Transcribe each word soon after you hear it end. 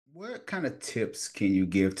What kind of tips can you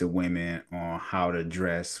give to women on how to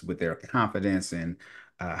dress with their confidence and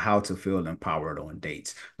how to feel empowered on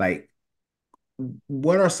dates? Like,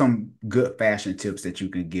 what are some good fashion tips that you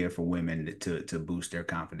can give for women to boost their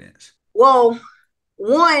confidence? Well,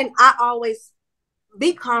 one, I always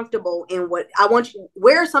be comfortable in what I want you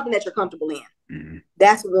wear something that you're comfortable in. Mhm,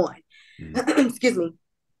 That's one. mhm. Excuse me.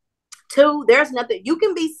 Two, there's nothing you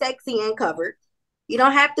can be sexy and covered. You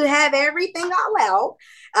don't have to have everything all out.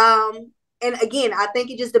 And again, I think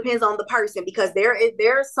it just depends on the person because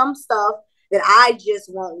there's some stuff that I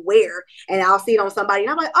just won't wear and I'll see it on somebody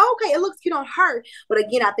and I'm like, oh, okay, it looks cute on her. But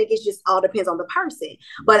again, I think it's just all depends on the person.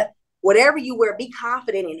 But whatever you wear, be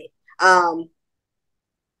confident in it.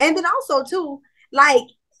 And then also too, like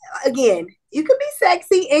again, you can be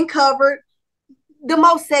sexy and covered. The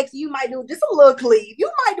most sexy you might do just a little cleave.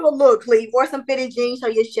 You might do a little cleave or some fitted jeans show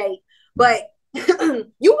your shape, but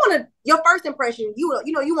you want to your first impression. You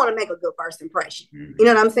want to make a good first impression. You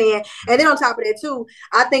know what I'm saying? And then on top of that too,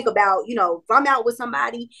 I think about if I'm out with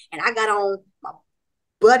somebody and I got on my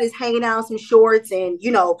butt is hanging out some shorts and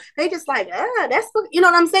they just like that's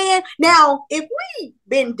what I'm saying. Now if we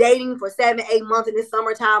been dating for 7 8 months in the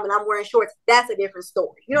summertime and I'm wearing shorts, that's a different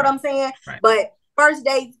story, you know what I'm saying. Right. But first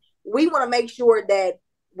dates, we want to make sure that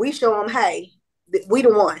we show them, hey, we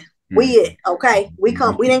the one, we Mhm, it, okay, we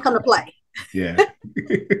mhm. didn't come to play. Yeah.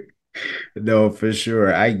 No, for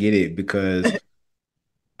sure. I get it because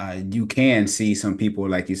you can see some people,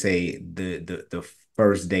 like you say, the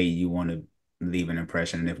first day you want to leave an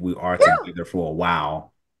impression. And if we are Yeah, together for a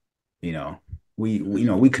while, you know,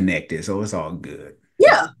 we connected, so it's all good.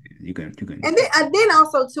 yeah. You can. And then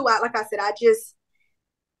also too, like I said, I just,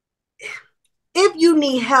 if you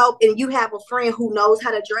need help and you have a friend who knows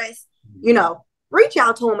how to dress, you know, reach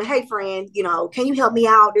out to them and, hey, friend, can you help me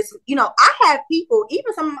out? I have people,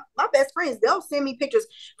 even some of my best friends, they'll send me pictures,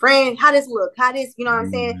 friend, how this look, how this, you know what I'm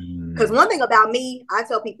saying? Because Mm, one thing about me, I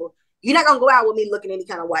tell people, you're not gonna go out with me looking any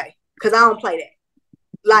kind of way because I don't play that.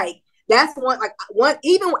 Like that's one.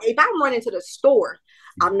 Even if I'm running to the store,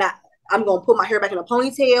 I'm not. I'm gonna put my hair back in a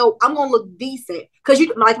ponytail. I'm gonna look decent because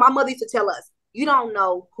like my mother used to tell us, you don't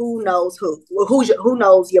know who knows who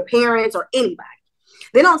knows your parents or anybody.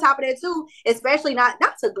 Then on top of that too, especially not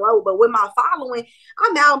to glow, but with my following,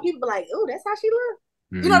 I'm out and people be like, oh, that's how she look.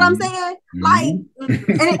 You know what I'm mm, saying? Like, mm.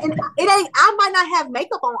 and it ain't. I might not have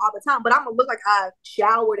makeup on all the time, but I'm gonna look like I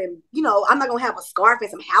showered and I'm not gonna have a scarf and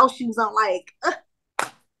some house shoes on. Like,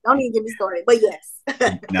 don't even get me started. But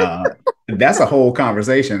yes, No, that's a whole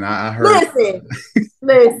conversation. I heard. listen,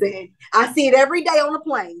 listen. I see it every day on the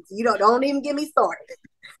planes. Don't even get me started.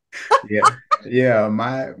 Yeah, yeah.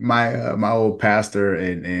 My old pastor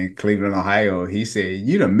in Cleveland, Ohio, he said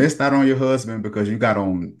you done missed out on your husband because you got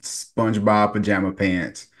on SpongeBob pajama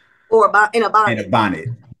pants Or about in a and a bonnet. bonnet.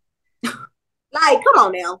 Like, come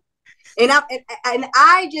on now. And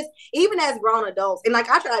I just, even as grown adults, and like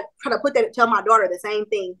I try to tell my daughter the same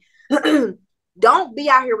thing. Don't be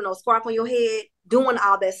out here with no scarf on your head doing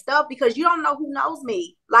all that stuff because you don't know who knows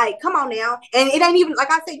me. Like, come on now. And it ain't even like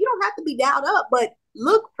I said, you don't have to be dialed up, but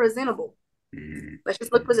look presentable. Mm, Let's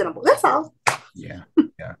just look presentable. That's all. yeah,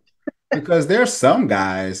 yeah. Because there's some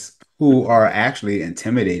guys who are actually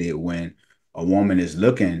intimidated when a woman is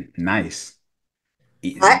looking nice.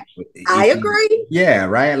 I I If you, agree. yeah,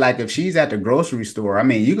 right. Like if she's at the grocery store, I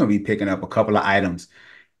mean, you're gonna be picking up a couple of items,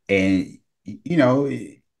 and you know,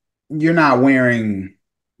 you're not wearing,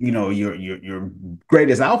 your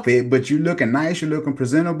greatest outfit, but you're looking nice, you're looking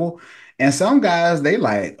presentable. And some guys, they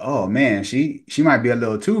like, oh man, she might be a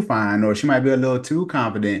little too fine, or she might be a little too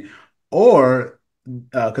confident, or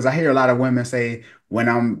because I hear a lot of women say, when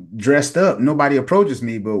I'm dressed up, nobody approaches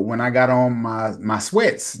me, but when I got on my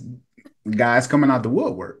sweats, guys coming out the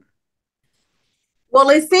woodwork. Well,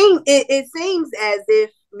 it seems as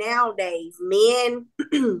if nowadays men,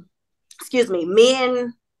 excuse me,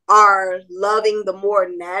 men are loving the more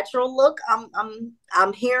natural look.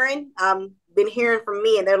 I'm hearing. Been hearing from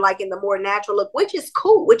men. They're liking the more natural look, which is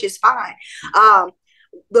cool, which is fine. Um,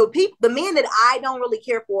 the men that I don't really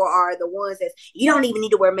care for are the ones that you don't even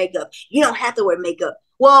need to wear makeup. You don't have to wear makeup.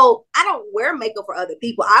 Well, I don't wear makeup for other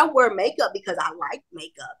people. I wear makeup because I like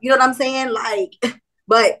makeup. You know what I'm saying? Like,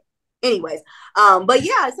 but anyways, but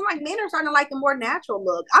yeah, it's like men are starting to like the more natural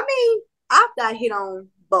look. I mean, I've got hit on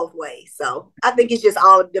both ways, so I think it's just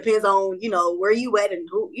all depends on where you at and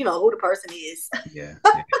who the person is. Yeah,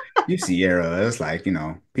 yeah. You Sierra, it's like,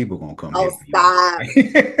 people gonna come Oh, hit you. stop!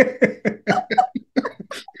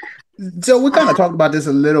 So we kind of talked about this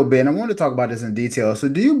a little bit, and I want to talk about this in detail. So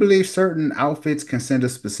do you believe certain outfits can send a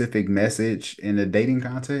specific message in a dating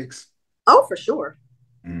context? Oh, for sure.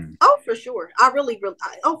 Mm. Oh, for sure.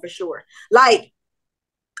 Oh, for sure. Like,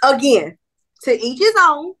 again, to each his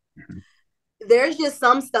own. Mhm. There's just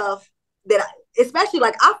some stuff that, especially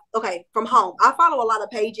like okay, from home, I follow a lot of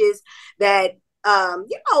pages that,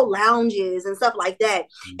 lounges and stuff like that.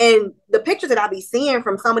 And the pictures that I be seeing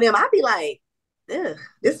from some of them, I be like, ugh,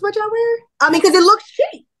 this is what y'all wear? I mean, because it looks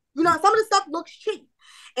cheap. Some of the stuff looks cheap.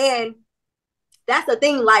 And that's the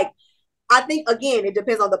thing. Like, I think, again, it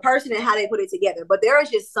depends on the person and how they put it together. But there is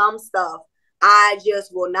just some stuff I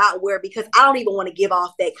just will not wear because I don't even want to give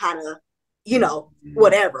off that kind of, Mhm.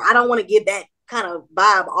 whatever. I don't want to give that kind of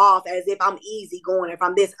vibe off as if I'm easy going, if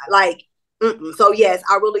I'm this, like, so yes,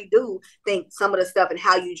 I really do think some of the stuff and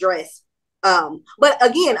how you dress. But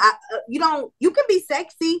again, you can be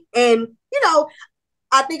sexy, and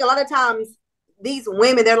I think a lot of times these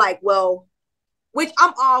women, they're like, well, which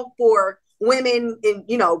I'm all for women and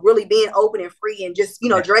really being open and free and just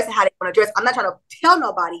Yeah. dressing how they want to dress. I'm not trying to tell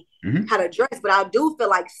nobody Mhm. how to dress, but I do feel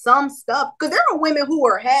like some stuff, because there are women who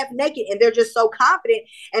are half naked and they're just so confident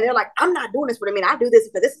and they're like, I'm not doing this for the men. I do this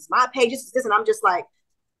because this is my page. This is this, and I'm just like,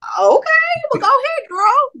 okay, well, go ahead,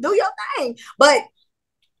 girl, do your thing. But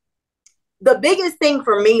the biggest thing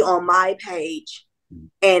for me on my page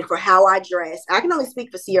and for how I dress, I can only speak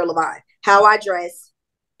for Sierra Levine, how I dress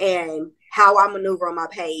and how I maneuver on my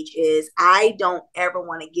page is I don't ever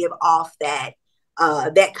want to give off that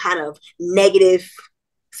kind of negative,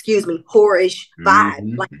 excuse me, whorish vibe.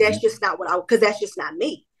 Mhm. Like, that's Mhm. just not because that's just not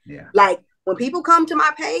me. Yeah. Like, when people come to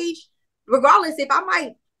my page, regardless if I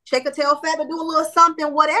might shake a tail feather, do a little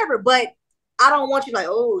something, whatever, but I don't want you like,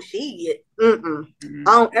 oh, I Mhm.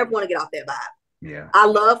 don't ever want to get off that vibe. Yeah. I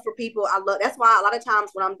love for people. That's why a lot of times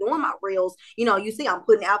when I'm doing my reels, you see I'm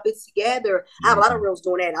putting outfits together. I have a lot of Mhm. reels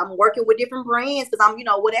doing that. I'm working with different brands because I'm,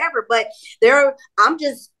 whatever. But I'm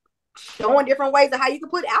just showing different ways of how you can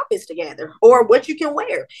put outfits together or what you can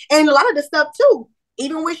wear. And a lot of the stuff too,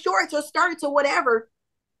 even with shorts or skirts or whatever,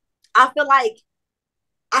 I feel like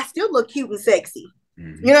I still look cute and sexy. You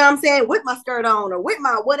Mhm. know what I'm saying? With my skirt on or with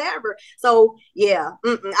my whatever. So yeah,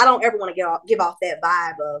 I don't ever want to give off that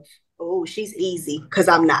vibe of, oh, she's easy, because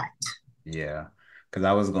I'm not. Yeah. Because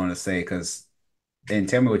I was going to say, and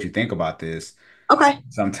tell me what you think about this. Okay.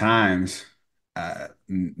 Sometimes,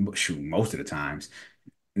 shoot, most of the times,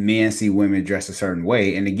 men see women dress a certain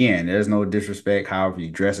way. And again, there's no disrespect. However you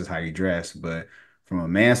dress is how you dress. But from a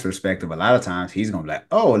man's perspective, a lot of times he's gonna be like,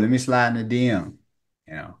 "Oh, let me slide in the DM,"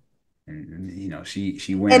 you know, and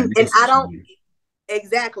she wearing And this. I don't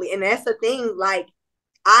exactly. And that's the thing. Like,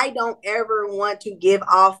 I don't ever want to give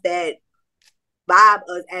off that vibe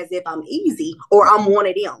as if I'm easy or I'm one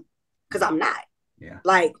of them, because I'm not. Yeah.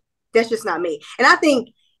 Like, that's just not me. And I think,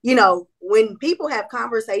 when people have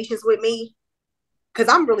conversations with me, because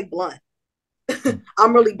I'm really blunt.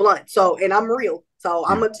 I'm really blunt. So, and I'm real. So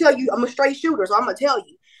I'm Yeah. gonna tell you, I'm a straight shooter. So I'm gonna tell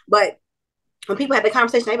you. But when people have the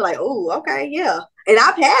conversation, they be like, "Oh, okay, yeah." And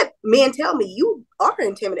I've had men tell me, "You are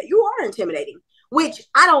intimidating. You are intimidating," which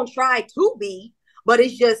I don't try to be, but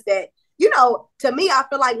it's just that, to me, I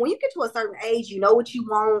feel like when you get to a certain age, you know what you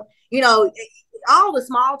want. All the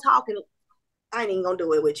small talking, I ain't even gonna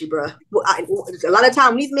do it with you, bro. A lot of time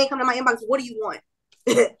when these men come to my inbox, what do you want?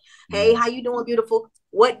 Hey, Mhm. how you doing, beautiful?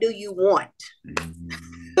 What do you want?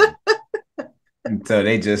 Mhm. So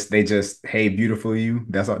they just, hey, beautiful you.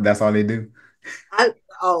 That's all they do. I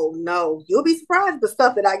Oh no, you'll be surprised at the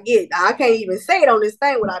stuff that I get. I can't even say it on this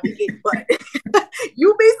thing what I be getting, but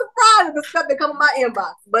you'll be surprised at the stuff that come in my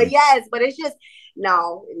inbox. But yes, but it's just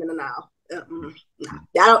no, no, no, no. No.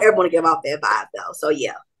 I don't ever want to give off that vibe though. So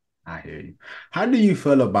yeah. I hear you. How do you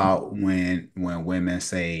feel about when women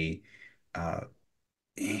say uh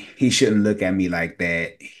he shouldn't look at me like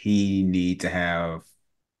that. He need to have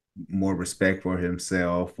more respect for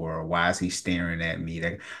himself, or why is he staring at me?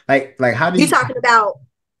 Like how do You you talking about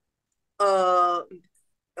uh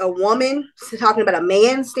a woman talking about a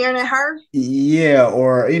man staring at her? yeah,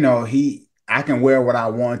 or I can wear what I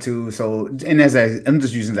want to. So, and I'm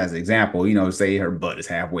just using that as an example, say her butt is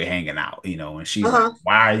halfway hanging out, and she's like, Uh-huh.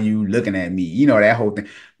 why are you looking at me? That whole thing.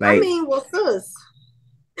 I Like, mean, well, sis,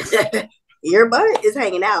 your butt is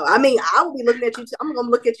hanging out. I mean, I will be looking at you too. I'm gonna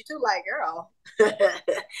look at you too, like, girl.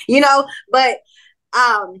 But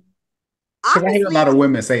um because I hear a honestly, lot of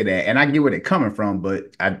women say that, and I get where they're coming from,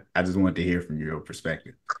 but I just want to hear from your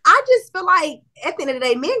perspective. I just feel like at the end of the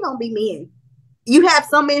day, men gonna be men. You have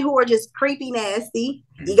some men who are just creepy nasty.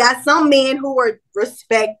 You Mhm. got some men who are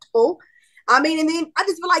respectful. I mean, and then I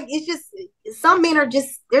just feel like it's just some men are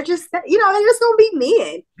just they're just gonna be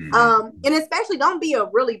men. Mhm. And especially don't be a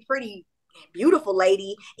really pretty, beautiful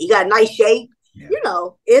lady. You got nice shape. Yeah.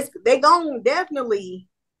 It's they gonna definitely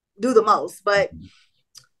do the most. But Mhm.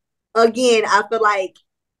 again, I feel like,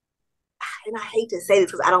 and I hate to say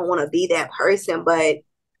this because I don't want to be that person, but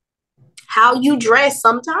how you dress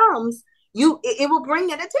sometimes it will bring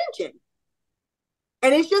that attention.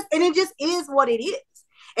 And it just is what it is.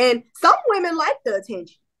 And some women like the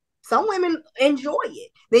attention. Some women enjoy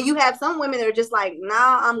it. Then you have some women that are just like,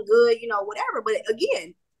 nah, I'm good, whatever. But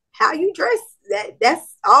again, how you dress,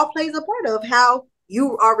 that's all plays a part of how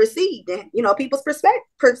you are received and people's perception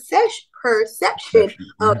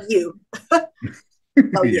of Mhm. you.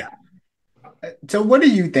 So Yeah. yeah. So what do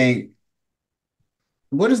you think?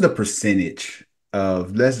 What is the percentage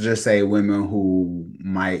of, let's just say, women who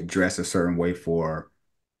might dress a certain way for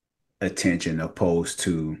attention opposed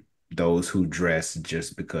to those who dress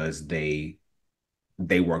just because they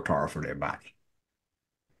worked hard for their body?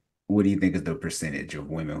 What do you think is the percentage of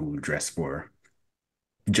women who dress for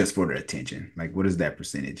just for the attention? Like, what is that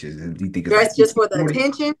percentage? Do you think it's like Dress just 60, for the 40?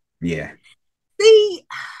 attention. Yeah. See,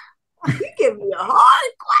 you give me a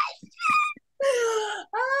hard question.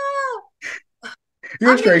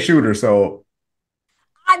 You're a I straight mean, shooter, so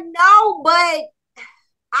I know, but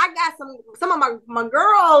I got some of my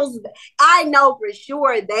girls. I know for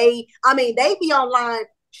sure they be online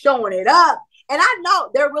showing it up, and I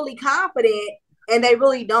know they're really confident and they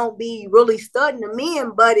really don't be really studying the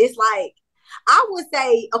men. But it's like I would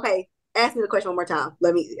say, okay, ask me the question one more time.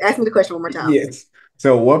 Let me ask me the question one more time. yes.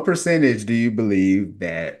 So what percentage do you believe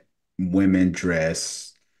that women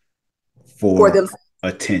dress For for them,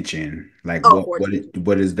 attention? Like oh, for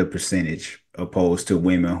what is the percentage opposed to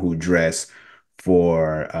women who dress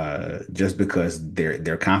for just because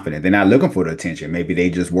they're confident. They're not looking for the attention. Maybe they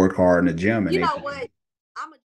just work hard in the gym and you they know what?